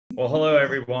Well, hello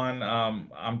everyone.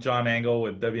 I'm John Engel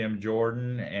with WM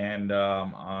Jordan, and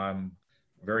I'm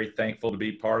very thankful to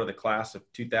be part of the class of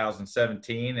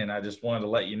 2017. And I just wanted to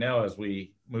let you know as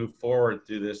we move forward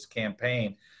through this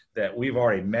campaign that we've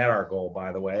already met our goal,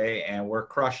 by the way, and we're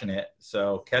crushing it.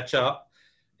 So catch up.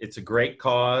 It's a great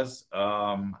cause. We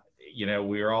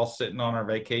are all sitting on our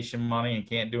vacation money and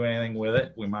can't do anything with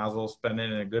it. We might as well spend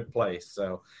it in a good place.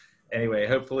 So anyway,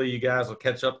 hopefully you guys will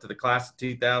catch up to the class of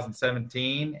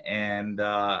 2017 and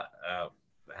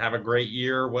have a great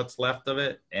year, what's left of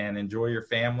it, and enjoy your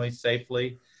family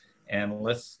safely. And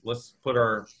let's put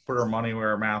our money where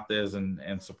our mouth is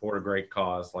and support a great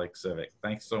cause like CIVIC.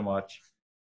 Thanks so much.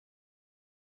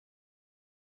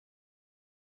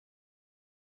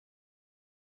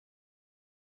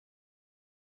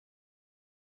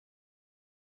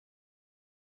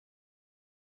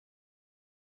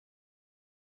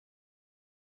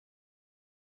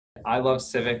 I love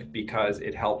Civic because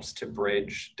it helps to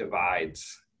bridge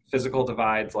divides, physical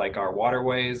divides like our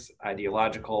waterways,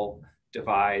 ideological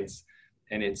divides,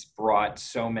 and it's brought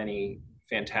so many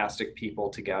fantastic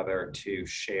people together to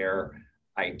share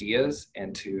ideas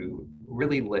and to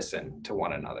really listen to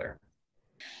one another.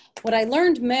 What I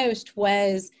learned most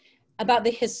was about the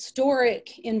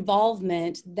historic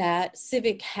involvement that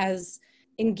CIVIC has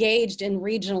engaged in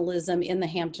regionalism in the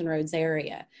Hampton Roads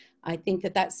area. I think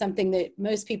that that's something that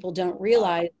most people don't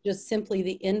realize, just simply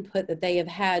the input that they have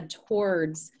had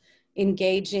towards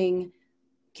engaging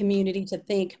community to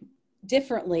think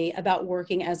differently about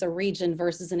working as a region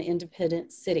versus an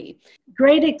independent city.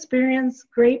 Great experience,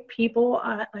 great people.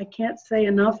 I can't say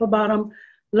enough about them.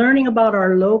 Learning about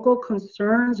our local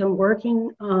concerns and working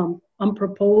on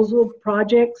proposal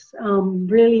projects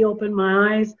really opened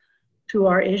my eyes to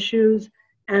our issues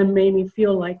and made me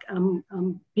feel like I'm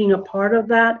being a part of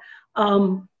that.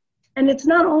 And it's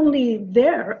not only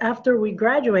there. After we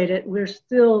graduated, we're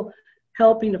still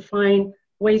helping to find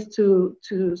ways to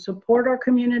support our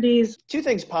communities. Two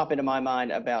things pop into my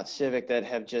mind about CIVIC that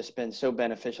have just been so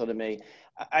beneficial to me.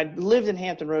 I lived in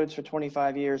Hampton Roads for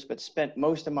 25 years, but spent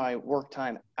most of my work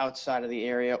time outside of the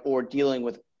area or dealing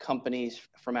with companies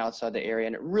from outside the area.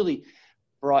 And it really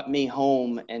brought me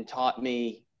home and taught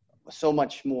me so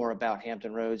much more about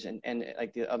Hampton Roads. And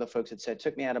like the other folks had said,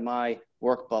 took me out of my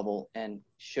work bubble and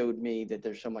showed me that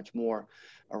there's so much more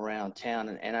around town.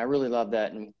 And I really love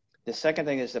that. And the second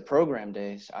thing is the program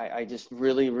days. I just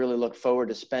really, really look forward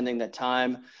to spending the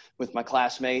time with my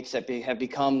classmates that have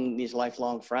become these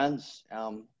lifelong friends.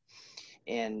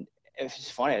 And it's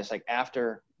funny, it's like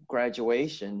after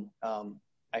graduation,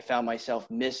 I found myself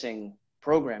missing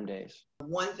program days.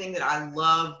 One thing that I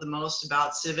love the most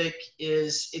about CIVIC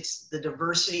is it's the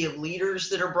diversity of leaders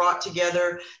that are brought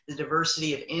together, the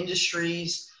diversity of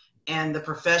industries, and the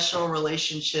professional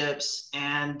relationships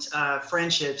and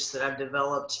friendships that I've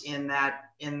developed in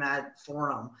that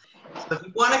forum. So if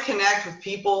you want to connect with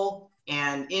people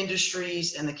and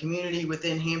industries and the community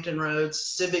within Hampton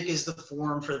Roads, CIVIC is the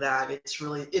forum for that. It's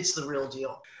the real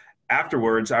deal.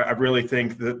 Afterwards, I really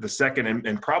think the second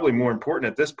and probably more important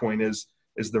at this point is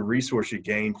the resource you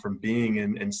gain from being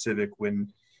in CIVIC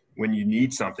when you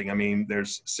need something. I mean,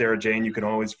 there's Sarah Jane, you can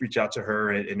always reach out to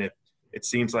her, and it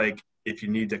seems like if you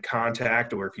need to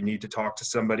contact or if you need to talk to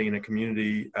somebody in a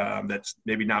community that's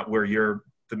maybe not where you're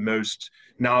the most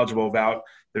knowledgeable about,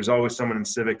 there's always someone in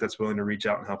CIVIC that's willing to reach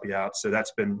out and help you out. So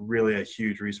that's been really a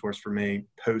huge resource for me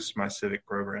post my CIVIC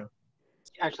program.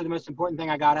 Actually, the most important thing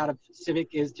I got out of CIVIC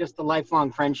is just the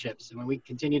lifelong friendships. I mean, we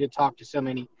continue to talk to so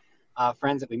many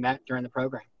friends that we met during the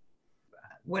program.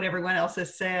 What everyone else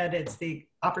has said, it's the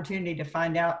opportunity to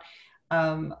find out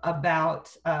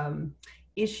about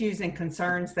issues and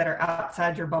concerns that are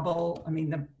outside your bubble. I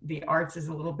mean, the arts is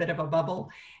a little bit of a bubble,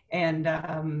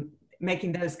 and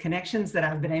making those connections that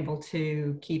I've been able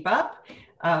to keep up.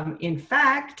 In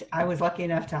fact, I was lucky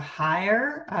enough to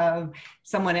hire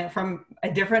someone from a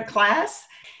different class.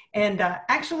 And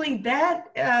actually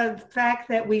that fact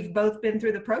that we've both been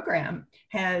through the program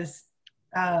has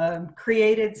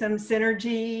created some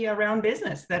synergy around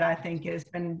business that I think has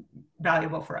been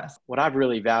valuable for us. What I've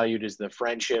really valued is the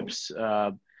friendships,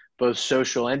 both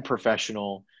social and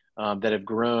professional, that have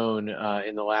grown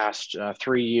in the last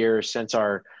 3 years since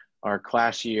our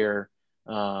class year.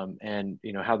 And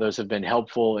how those have been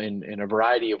helpful in a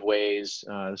variety of ways,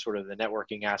 sort of the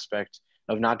networking aspect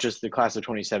of not just the class of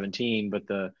 2017, but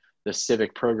the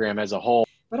CIVIC program as a whole.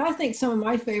 But I think some of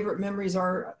my favorite memories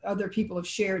are other people have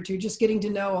shared too, just getting to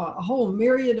know a whole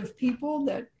myriad of people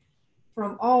that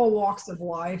from all walks of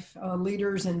life,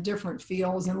 leaders in different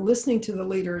fields, and listening to the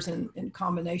leaders in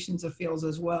combinations of fields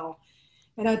as well.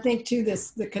 And I think too,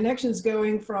 the connections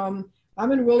going from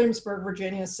I'm in Williamsburg,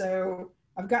 Virginia, so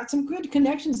I've got some good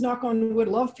connections, knock on wood.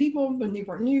 Love people in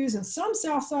Newport News and some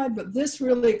South Side, but this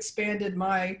really expanded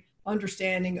my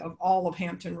understanding of all of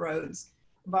Hampton Roads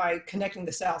by connecting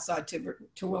the South Side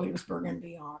to Williamsburg and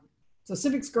beyond. So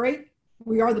Civic's great.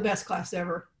 We are the best class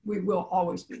ever. We will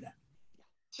always be that.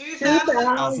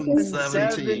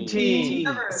 2017.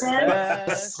 Best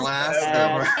Best class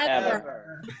class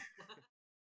ever.